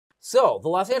So, the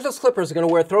Los Angeles Clippers are going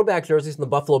to wear throwback jerseys in the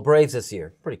Buffalo Braves this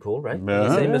year. Pretty cool, right?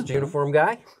 Same as uniform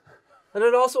guy. And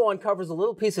it also uncovers a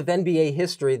little piece of NBA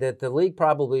history that the league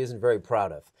probably isn't very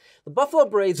proud of. The Buffalo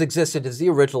Braves existed as the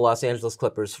original Los Angeles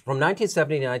Clippers from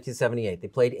 1970 to 1978. They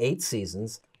played 8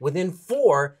 seasons. Within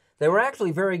 4, they were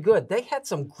actually very good. They had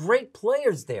some great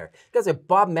players there. Guys like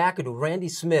Bob McAdoo, Randy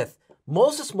Smith.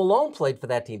 Moses Malone played for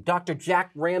that team. Dr.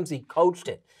 Jack Ramsey coached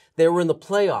it. They were in the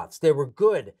playoffs. They were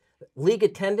good. League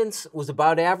attendance was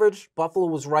about average. Buffalo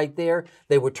was right there.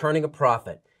 They were turning a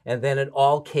profit. And then it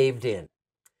all caved in.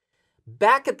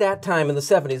 Back at that time in the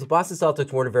 70s, the Boston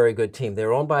Celtics weren't a very good team. They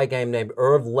were owned by a guy named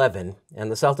Irv Levin, and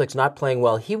the Celtics not playing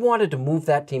well. He wanted to move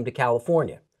that team to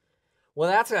California. Well,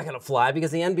 that's not going to fly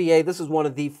because the NBA, this is one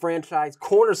of the franchise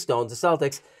cornerstones of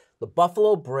Celtics. The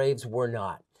Buffalo Braves were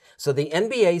not. So the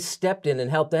NBA stepped in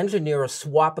and helped engineer a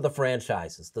swap of the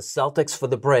franchises, the Celtics for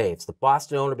the Braves. The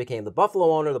Boston owner became the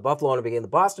Buffalo owner. The Buffalo owner became the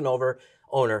Boston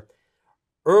owner.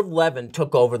 Irv Levin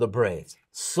took over the Braves,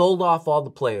 sold off all the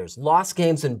players, lost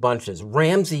games in bunches.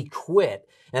 Ramsey quit,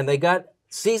 and they got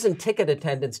season ticket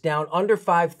attendance down under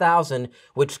 5,000,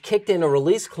 which kicked in a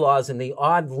release clause in the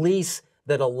odd lease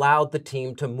that allowed the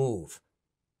team to move.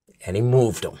 And he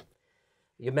moved them.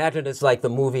 You imagine it's like the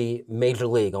movie Major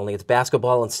League, only it's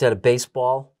basketball instead of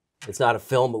baseball. It's not a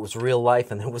film, it was real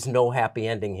life, and there was no happy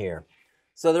ending here.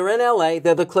 So they're in LA,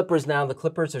 they're the Clippers now, and the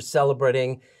Clippers are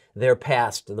celebrating their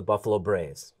past to the Buffalo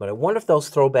Braves. But I wonder if those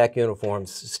throwback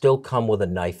uniforms still come with a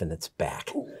knife in its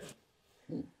back.